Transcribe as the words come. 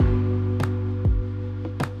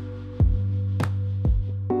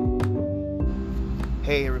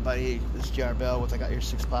Hey everybody, this is JR Bell with I Got Your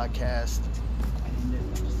Six podcast. And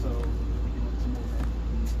in this episode, we're doing some more that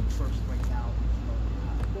first right now.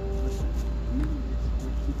 Listen, remember this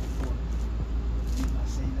rich people poor. The reason I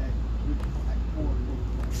say that, rich people like poor people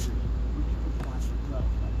like rich. Rich people watch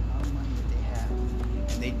wealth, like the amount of money that they have.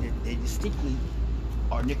 And they distinctly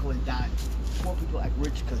are nickel and dime. Poor people like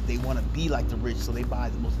rich because they want to be like the rich, so they buy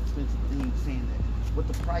the most expensive things, saying that what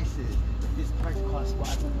the price is. If this price costs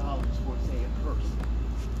 $500 for, say, a purse.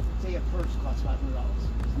 Say a purse costs $500.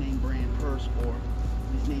 His name brand purse or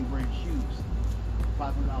his name brand shoes.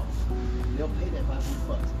 $500. They'll pay that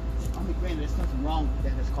 $500. I mean, granted, there's something wrong with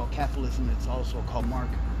that. It's called capitalism. It's also called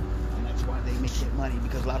market, and that's why they make that money,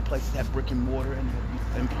 because a lot of places have brick and mortar and they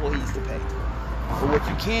have employees to pay. But what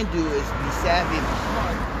you can do is be savvy and be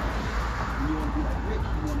smart. When you want to be like rich,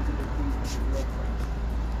 you want to get everything at the low price.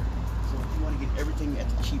 So if you want to get everything at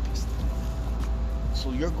the cheapest. So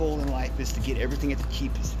your goal in life is to get everything at the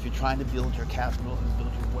cheapest. If you're trying to build your capital and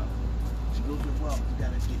build your wealth. To build your wealth, you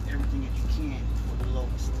got to get everything that you can for the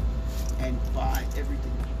lowest. And buy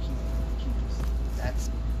everything that you can for the cheapest. That's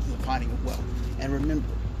the finding of wealth. And remember,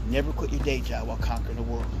 never quit your day job while conquering the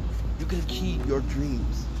world. You can achieve your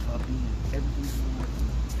dreams of being everything you want to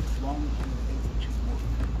be as long as you're able to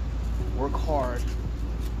work. Work hard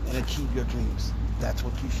and achieve your dreams. That's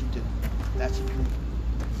what you should do. That's a dream.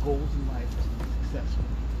 Goals in life is successful.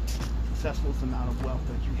 Successful is the amount of wealth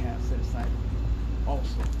that you have set aside for you.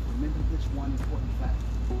 Also, remember this one important fact.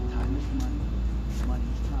 Time is money. Money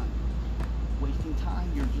is time. Wasting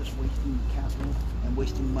time, you're just wasting capital and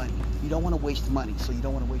wasting money. You don't want to waste money, so you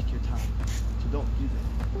don't want to waste your time. So don't do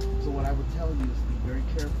that. So what I would tell you is be very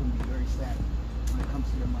careful and be very savvy when it comes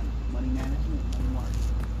to your money. Money management, money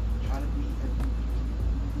marketing. Try to be at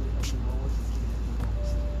the lowest.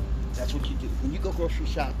 That's what you do. When you go grocery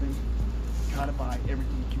shopping, try to buy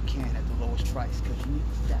everything that you can at the lowest price, because you need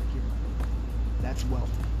to stack your money. That's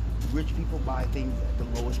wealth. Rich people buy things at the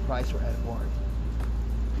lowest price or at a bargain.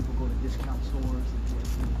 People go to discount stores and get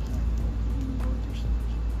everything they can. Even go to your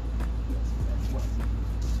stores. Yes, that's wealth.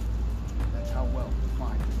 That's how wealth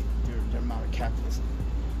defines their amount of capitalism.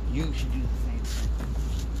 You should do the same thing.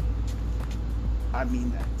 I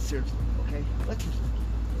mean that, seriously, okay? Let's just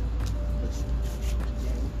listen.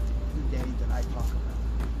 The day that I talk about,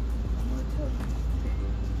 I'm going to tell you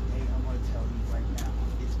today, I'm going to tell you right now,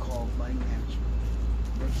 it's called money management.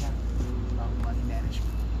 Your capital is about money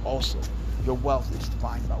management. Also, your wealth is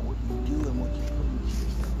defined by what you do and what you put into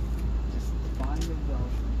yourself. Just defining your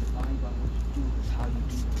wealth and defining by what you do is how you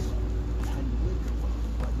do your wealth. And how you live your wealth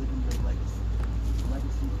is by living your legacy. Your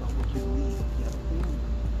legacy is about what you leave. If you have a family,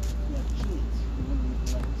 if you have kids, you're going to leave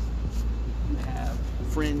a legacy. If you have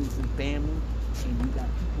friends and family, and you got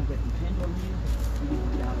people that depend on you, you need to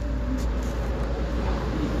get out there and do it.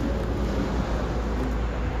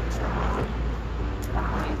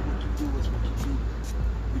 What you do is what you do.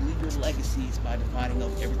 You leave your legacies by defining of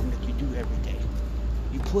everything that you do every day.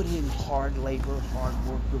 You put in hard labor, hard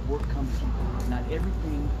work. The work comes to you. Not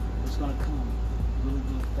everything is going to come really,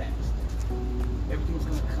 really fast. Everything's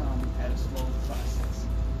going to come at a slow process.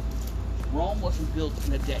 Rome wasn't built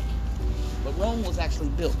in a day, but Rome was actually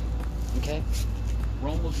built. Okay?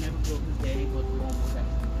 Rome was never built in a day, but Rome was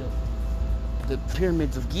actually built. The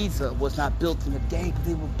pyramids of Giza was not built in a day, but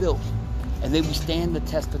they were built. And they would stand the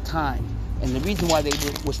test of time. And the reason why they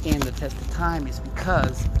would stand the test of time is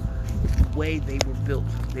because the way they were built.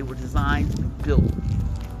 They were designed to be built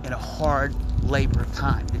in a hard labor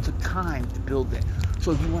time. It took time to build that.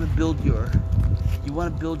 So if you want to build your money, you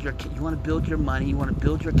want to build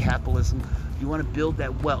your capitalism, you want to build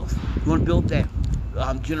that wealth, you want to build that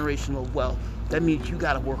generational wealth, that means you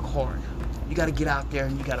got to work hard. You got to get out there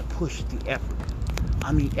and you got to push the effort.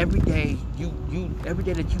 I mean, every day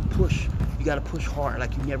that you push, you got to push hard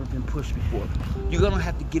like you've never been pushed before. You're going to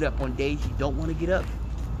have to get up on days you don't want to get up.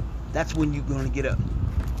 That's when you're going to get up.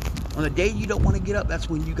 On the day you don't want to get up, that's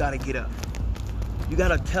when you got to get up. You got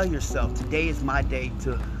to tell yourself, today is my day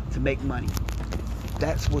to make money.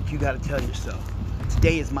 That's what you got to tell yourself.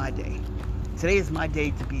 Today is my day. Today is my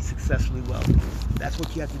day to be successfully wealthy. That's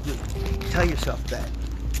what you have to do. Tell yourself that.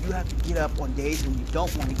 You have to get up on days when you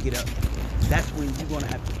don't want to get up. That's when you're going to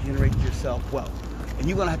have to generate yourself wealth. And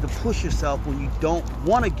you're going to have to push yourself when you don't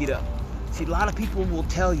want to get up. See, a lot of people will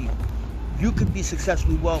tell you, you can be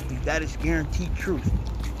successfully wealthy. That is guaranteed truth.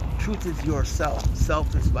 Truth is yourself.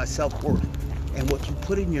 Self is by self-worth. And what you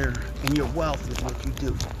put in your wealth is what you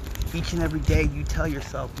do. Each and every day you tell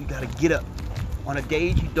yourself you got to get up. On a day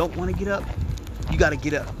you don't want to get up, you got to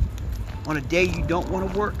get up. On a day you don't want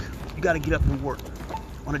to work, you got to get up and work.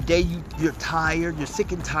 On a day you're tired, you're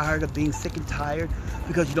sick and tired of being sick and tired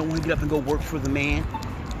because you don't want to get up and go work for the man.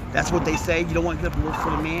 That's what they say. You don't want to get up and work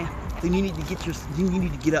for the man. Then you need to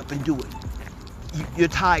get up and do it. You're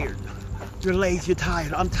tired. You're lazy. You're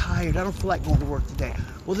tired. I'm tired. I don't feel like going to work today.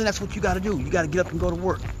 Well, then that's what you got to do. You got to get up and go to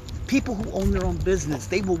work. People who own their own business,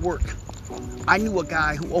 they will work. I knew a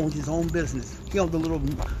guy who owned his own business. He owned a little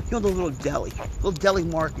deli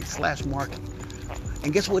market.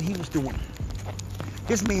 And guess what he was doing?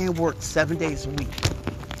 This man worked 7 days a week.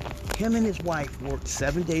 Him and his wife worked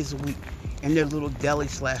 7 days a week in their little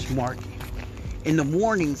deli/market. In the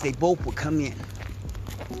mornings, they both would come in.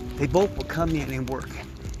 They both would come in and work.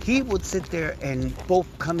 He would sit there and both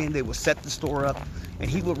come in. They would set the store up, and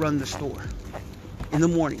he would run the store in the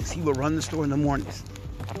mornings. He would run the store in the mornings.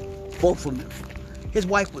 Both of them. His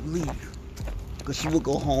wife would leave because she would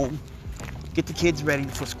go home, get the kids ready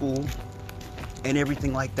for school, and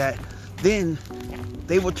everything like that. Then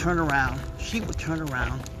they would turn around. She would turn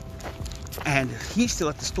around, and he's still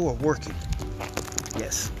at the store working.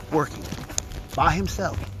 Yes, working by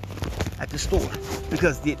himself at the store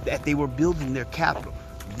because they were building their capital.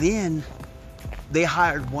 Then they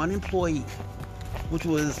hired one employee, which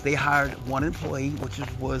was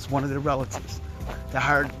one of their relatives. They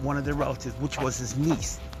hired one of their relatives, which was his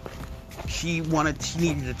niece. She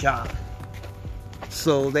needed a job,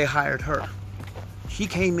 so they hired her. She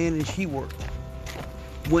came in and she worked.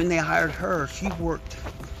 When they hired her, she worked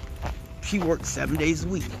 7 days a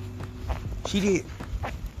week. She did.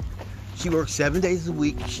 She worked 7 days a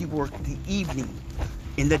week. She worked the evening.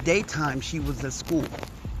 In the daytime, she was at school.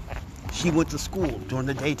 She went to school during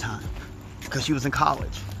the daytime because she was in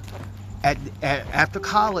college. After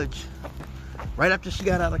college, right after she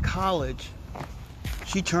got out of college,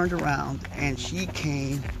 she turned around and she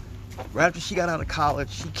came. Right after she got out of college,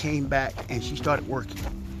 she came back and she started working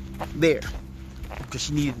there because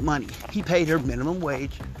she needed money. He paid her minimum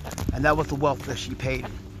wage, and that was the wealth that she paid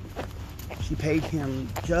him. She paid him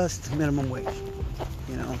just minimum wage,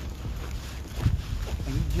 you know,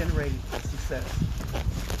 and he generated success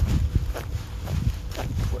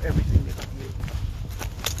for everything that he did.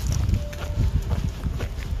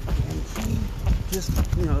 And he just,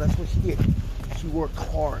 that's what she did. She worked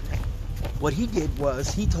hard. What he did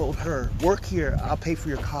was he told her, work here, I'll pay for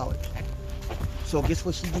your college. So guess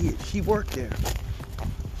what she did? She worked there.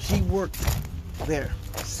 She worked there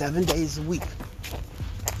 7 days a week.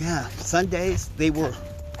 Yeah, Sundays they were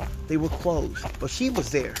closed, but she was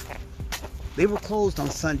there. They were closed on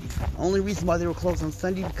Sunday. The only reason why they were closed on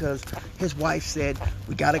Sunday because his wife said,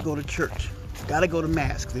 we got to go to church. We got to go to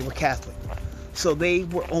mass because they were Catholic. So they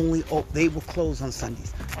were closed on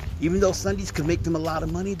Sundays. Even though Sundays could make them a lot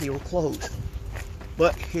of money, they were closed.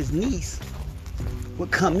 But his niece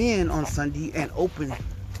would come in on Sunday and open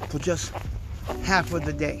for just half of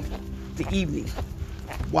the day, the evening,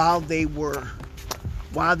 while they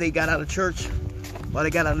got out of church, while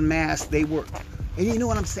they got out of mass, they worked. And you know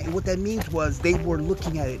what I'm saying? What that means was they were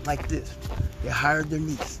looking at it like this. They hired their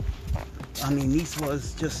niece. Niece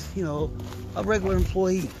was just, a regular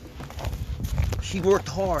employee. She worked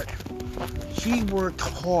hard. She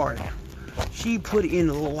put in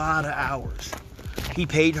a lot of hours. He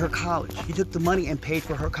paid her college. He took the money and paid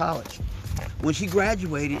for her college. When she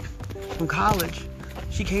graduated from college,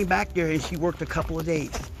 she came back there and she worked a couple of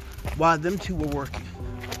days while them two were working.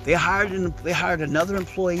 They hired another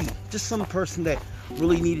employee, just some person that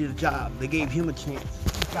really needed a job. They gave him a chance.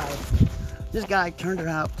 This guy turned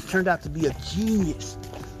out to be a genius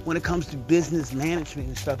when it comes to business management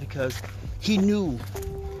and stuff because he knew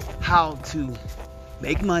how to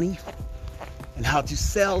make money and how to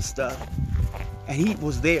sell stuff, and he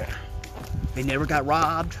was there. They never got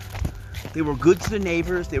robbed. They were good to the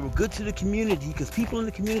neighbors. They were good to the community because people in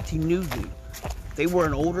the community knew them. They were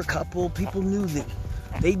an older couple. People knew them.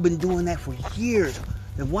 They'd been doing that for years.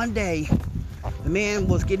 And one day, the man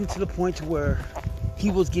was getting to the point where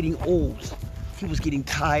he was getting old. He was getting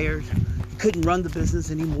tired. He couldn't run the business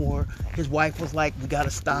anymore. His wife was like, we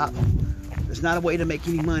gotta stop. There's not a way to make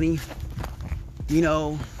any money.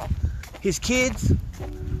 His kids,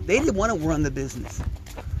 they didn't want to run the business.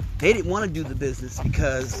 They didn't want to do the business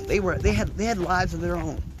because they had lives of their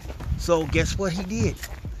own. So guess what he did?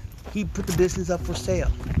 He put the business up for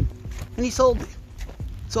sale, and he sold it.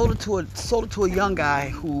 Sold it to a young guy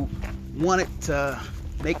who wanted to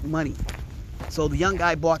make money. So the young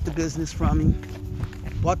guy bought the business from him,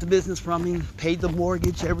 paid the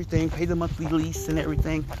mortgage, everything, paid the monthly lease and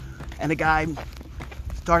everything, and the guy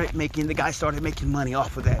started making money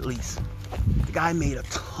off of that lease. The guy made a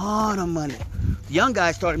ton of money. The young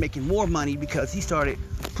guy started making more money because he started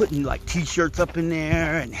putting like t-shirts up in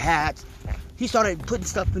there and hats. He started putting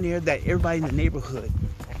stuff in there that everybody in the neighborhood,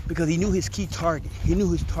 because he knew his key target. He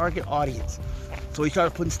knew his target audience. So he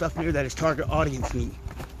started putting stuff in there that his target audience needed.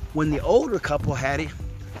 When the older couple had it,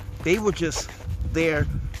 they were just there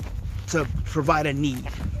to provide a need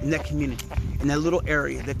in that community, in that little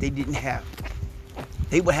area that they didn't have.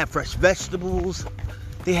 They would have fresh vegetables.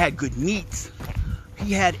 They had good meats.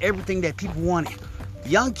 He had everything that people wanted. The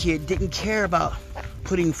young kid didn't care about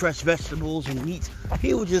putting fresh vegetables and meats.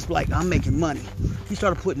 He was just like, I'm making money. He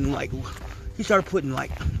started putting like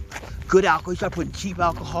good alcohol. He started putting cheap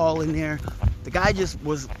alcohol in there. The guy just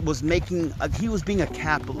was he was being a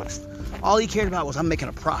capitalist. All he cared about was, I'm making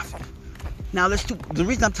a profit. Now, the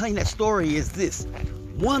reason I'm telling that story is this.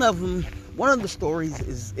 One of the stories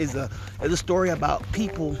is a story about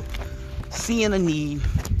people seeing a need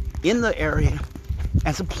in the area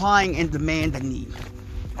and supplying and demand a need.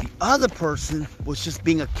 The other person was just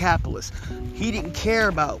being a capitalist. He didn't care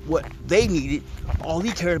about what they needed. All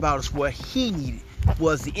he cared about is what he needed,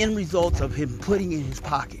 was the end result of him putting in his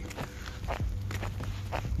pocket.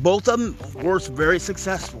 Both of them were very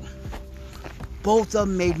successful. Both of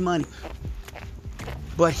them made money.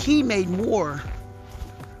 But he made more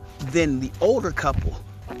than the older couple.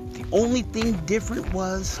 The only thing different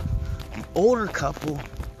was the older couple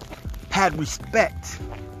had respect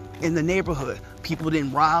in the neighborhood. People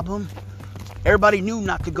didn't rob them. Everybody knew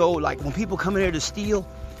not to go, like when people come in there to steal,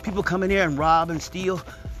 people come in there and rob and steal.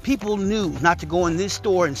 People knew not to go in this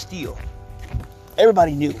store and steal.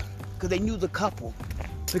 Everybody knew, because they knew the couple.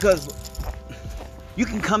 Because you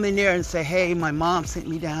can come in there and say, hey, my mom sent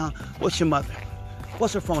me down. What's your mother?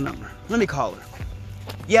 What's her phone number? Let me call her.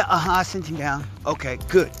 Yeah, I sent you down. Okay,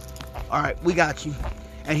 good. All right, we got you.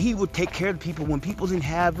 And he would take care of the people. When people didn't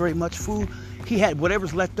have very much food, he had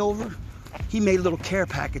whatever's left over. He made little care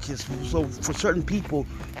packages for certain people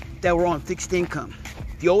that were on fixed income.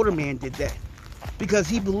 The older man did that because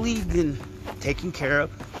he believed in taking care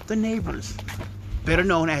of the neighbors, better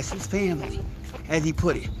known as his family, as he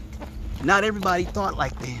put it. Not everybody thought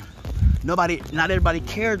like them. Not everybody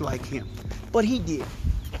cared like him, but he did.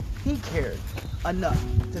 He cared enough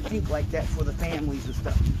to think like that for the families and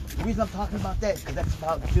stuff. The reason I'm talking about that is because that's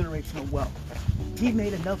about generational wealth. He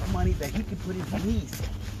made enough money that he could put his niece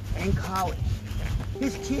in college.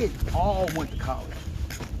 His kids all went to college.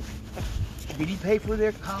 Did he pay for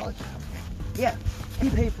their college? Yeah, he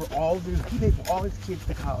paid for all his kids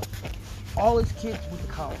to college. All his kids went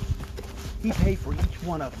to college. He paid for each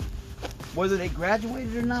one of them. Whether they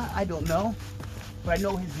graduated or not, I don't know. But I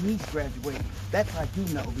know his niece graduated. That's I do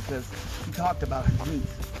know, because he talked about his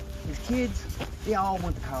niece. His kids, they all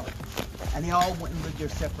went to college. And they all went and lived their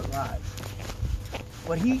separate lives.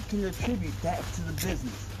 But he can attribute that to the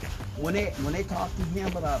business. When they talk to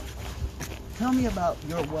him about, tell me about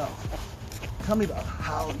your wealth. Tell me about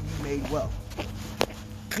how you made wealth.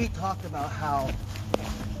 He talked about how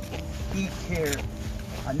he cared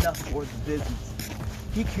enough for the business.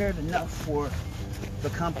 He cared enough for the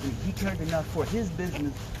company. He cared enough for his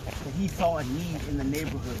business that he saw a need in the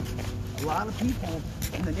neighborhood. A lot of people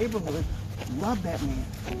in the neighborhood loved that man.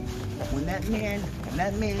 When that man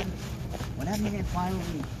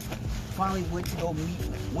finally went to go meet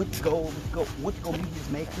his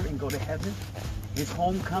maker and go to heaven, his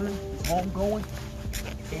homecoming, his homegoing,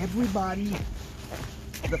 everybody,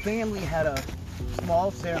 the family had a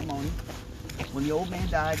small ceremony. When the old man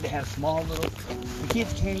died, they had a small little, the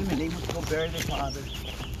kids came and they went to go bury their father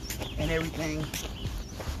and everything.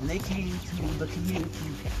 And they came to the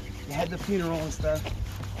community. They had the funeral and stuff.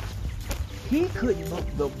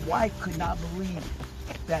 The wife could not believe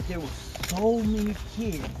that there were so many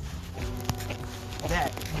kids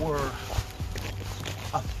that were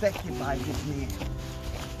affected by this man.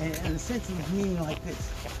 And in a sense, it was meaning like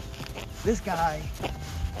this. This guy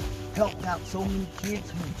helped out so many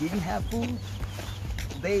kids who didn't have food.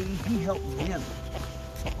 He helped them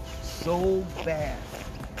so bad.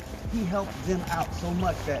 He helped them out so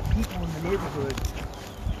much that people in the neighborhood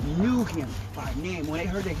knew him by name. When they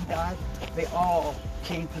heard that he died, they all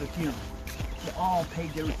came to the funeral. They all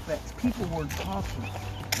paid their respects. People were talking.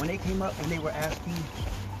 When they came up and they were asking,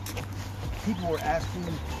 people were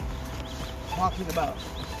talking about,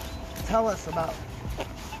 tell us about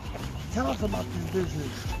this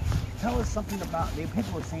business. Tell us something about it.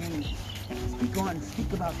 People were saying,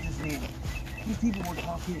 speak about this man. These people were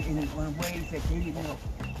talking in ways that they didn't know.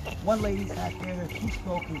 One lady sat there, she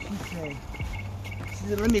spoke and she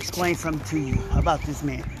said, let me explain something to you about this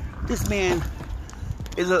man. This man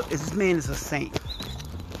is a saint.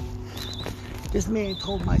 This man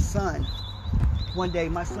told my son, one day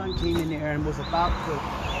my son came in there and was about to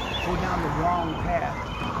go down the wrong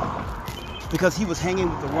path because he was hanging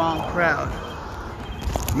with the wrong crowd.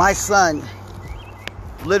 My son,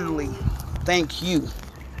 literally, thank you.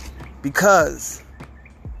 Because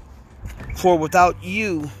for without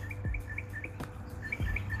you,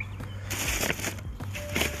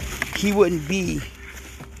 he wouldn't be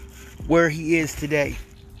where he is today.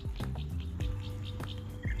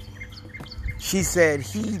 She said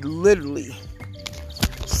he literally,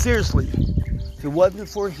 seriously, if it wasn't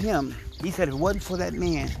for him, he said if it wasn't for that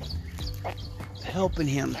man helping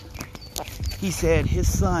him, he said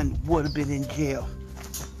his son would have been in jail.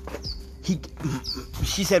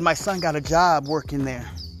 She said my son got a job working there.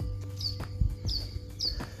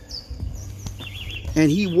 And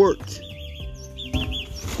he worked.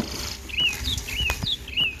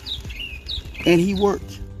 And he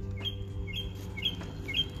worked.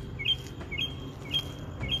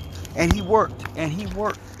 And he worked. And he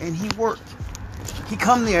worked. And he worked. He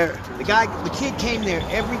come there. The kid came there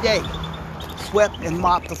every day. Swept and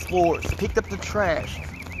mopped the floors. Picked up the trash.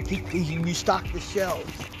 He restocked the shelves.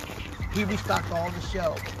 He restocked all the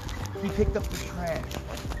shelves. He picked up the trash.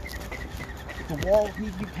 If the walls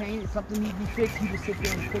need to be painted, something needs to be fixed, he would sit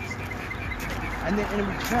there and fix it. And then in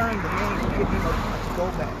return, the man would give him a go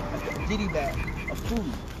bag, a ditty bag of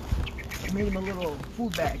food. He made him a little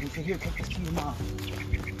food bag and said, here, take this to your mom.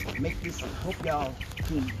 Make this, hope y'all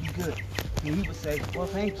can be good. And he would say, well,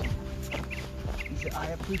 thank you. He said, I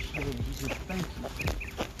appreciate it. He said, thank you.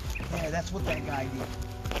 Yeah, that's what that guy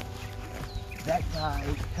did. That guy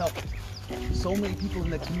helped so many people in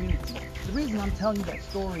the community. The reason I'm telling you that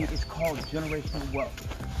story is called generational wealth.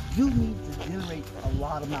 You need to generate a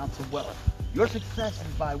lot of amounts of wealth. Your success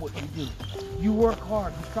is by what you do. You work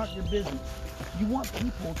hard, you start your business. You want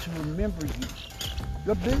people to remember you.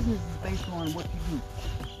 Your business is based on what you do.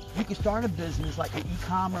 You can start a business like an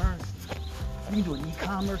e-commerce. You can do an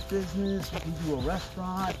e-commerce business. You can do a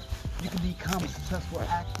restaurant. You can become a successful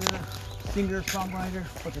actor, singer, songwriter.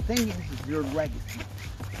 But the thing is your legacy.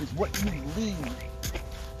 Is what you leave.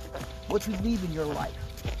 What you leave in your life.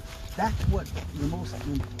 That's what the most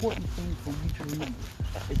important thing for you to remember.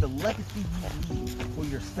 Is the legacy you leave for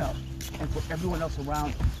yourself and for everyone else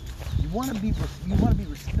around you. You want to be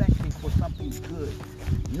respected for something good,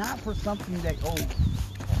 not for something that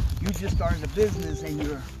you just started a business and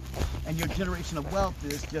your generation of wealth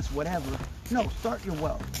is just whatever. No, start your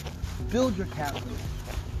wealth, build your capital,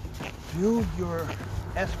 build your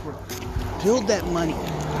escrow, build that money,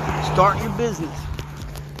 start your business.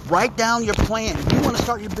 Write down your plan. If you want to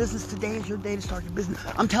start your business, today is your day to start your business.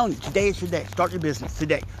 I'm telling you, today is your day. Start your business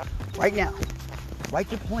today. Right now.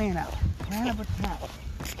 Write your plan out. Plan of attack.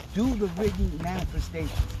 Do the written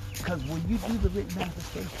manifestation. Because when you do the written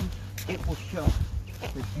manifestation, it will show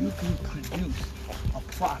that you can produce a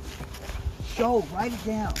profit. Write it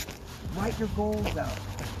down. Write your goals out.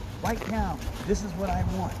 Write down, this is what I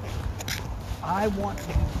want. I want to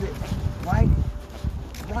do this. Write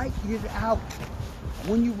it. Write it out.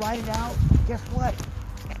 When you write it out, guess what?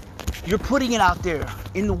 You're putting it out there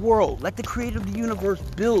in the world. Let the creator of the universe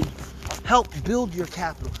help build your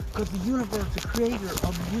capital. Because the universe, the creator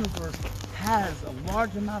of the universe, has a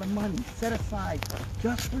large amount of money set aside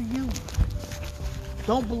just for you.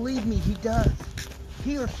 Don't believe me, he does.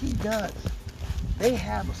 He or she does. They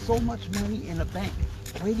have so much money in the bank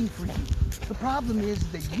waiting for you. The problem is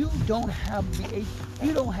that you don't have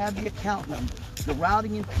the account number, the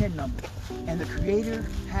routing and PIN number, and the creator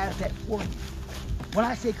has that for you. When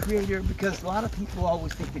I say creator, because a lot of people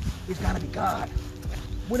always think that it's got to be God.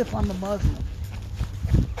 What if I'm a Muslim?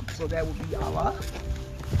 So that would be Allah.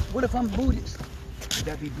 What if I'm Buddhist? Would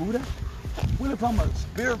that be Buddha? What if I'm a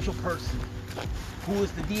spiritual person? Who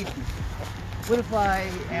is the deity? What if I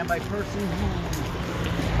am a person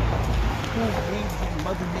who believes in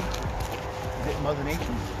Mother Nature? Is it Mother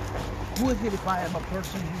Nature? Who is it if I am a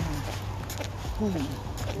person who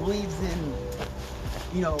believes in,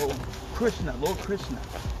 Krishna, Lord Krishna?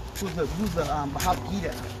 Who's the Bhagavad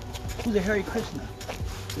Gita? Who's the Hare Krishna?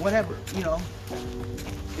 Whatever,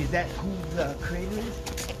 Is that who the creator is?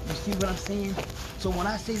 You see what I'm saying? So when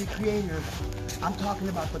I say the creator, I'm talking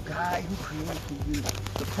about the guy who created the universe.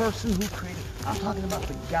 The person who created, I'm talking about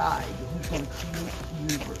the guy who's going to create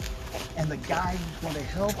the universe. And the guy who's going to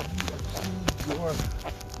help you achieve your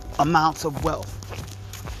amounts of wealth.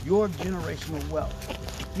 Your generational wealth.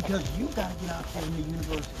 Because you got to get out there in the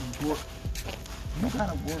universe and work. You got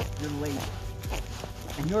to work your labor.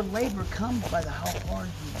 And your labor comes by how hard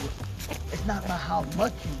you work. It's not about how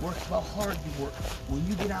much you work, it's about how hard you work. When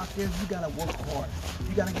you get out there, you got to work hard.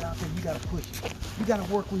 You got to get out there, you got to push it. You got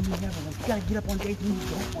to work when you never want. You got to get up on days when you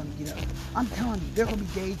don't want to get up. I'm telling you, there will be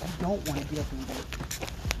days you don't want to get up and work.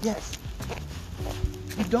 Yes.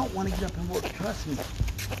 You don't want to get up and work, trust me.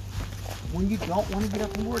 When you don't want to get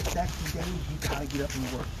up and work, that's the days you gotta get up and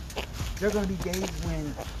work. There are gonna be days when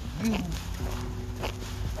you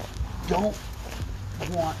don't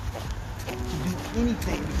want to do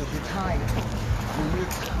anything because you're tired. When you're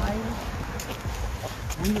tired,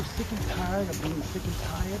 when you're sick and tired of being sick and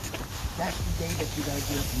tired, that's the day that you gotta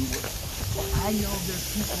get up and work. I know there's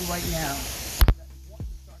people right now that want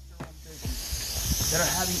to start their own business that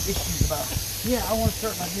are having issues about, yeah, I want to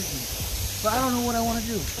start my business, but I don't know what I want to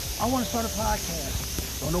do. I want to start a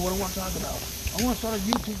podcast. Don't know what I want to talk about. I want to start a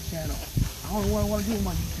YouTube channel. I don't know what I want to do with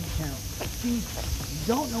my YouTube channel. See, you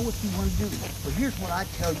don't know what you want to do, but here's what I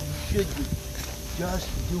tell you should do. Just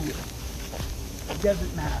do it. It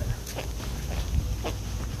doesn't matter.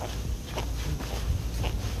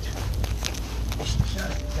 It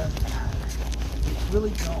just doesn't matter. It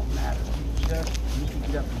really don't matter. You just need to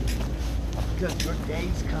get up and do it. Because your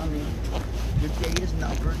day's coming. Your day is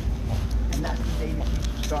numbered. And that's the day that you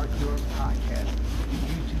should start your podcast, your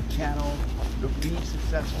YouTube channel, your being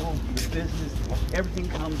successful, your business. Everything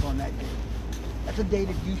comes on that day. That's a day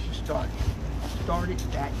that you should start. Start it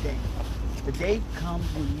that day. The day comes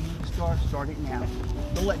when you need to start it now.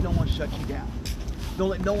 Don't let no one shut you down. Don't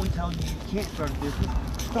let no one tell you you can't start a business.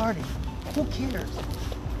 Start it. Who cares?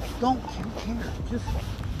 Who cares? Just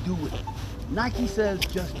do it. Nike says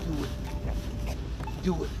just do it.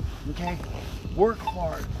 Do it, okay? Work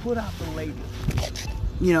hard. Put out the labor.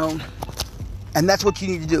 You know, and that's what you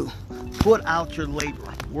need to do. Put out your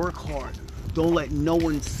labor. Work hard. Don't let no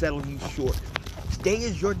one settle you short. Today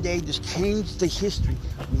is your day. Just change the history.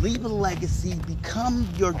 Leave a legacy. Become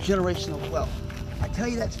your generational wealth. I tell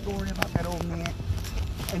you that story about that old man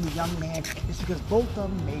and the young man. It's because both of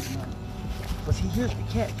them made money. But see, here's the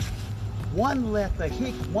catch. One left a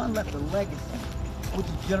legacy, which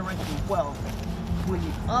is generational wealth, when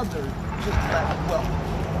the other just left wealth.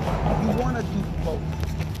 You want to do both.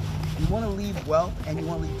 You want to leave wealth and you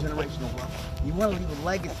want to leave generational wealth. You want to leave a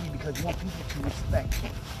legacy because you want people to respect you,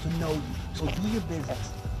 to know you. So do your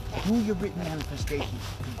business. Do your written manifestation.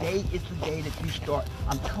 Today is the day that you start.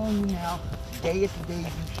 I'm telling you now, today is the day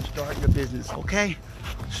you should start your business, okay?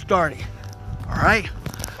 Start it, all right?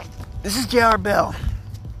 This is J.R. Bell.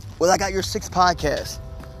 Well, I got your 6th podcast.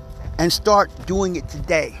 And start doing it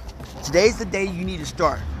today. Today's the day you need to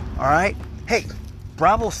start, all right? Hey,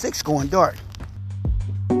 Bravo 6 going dark.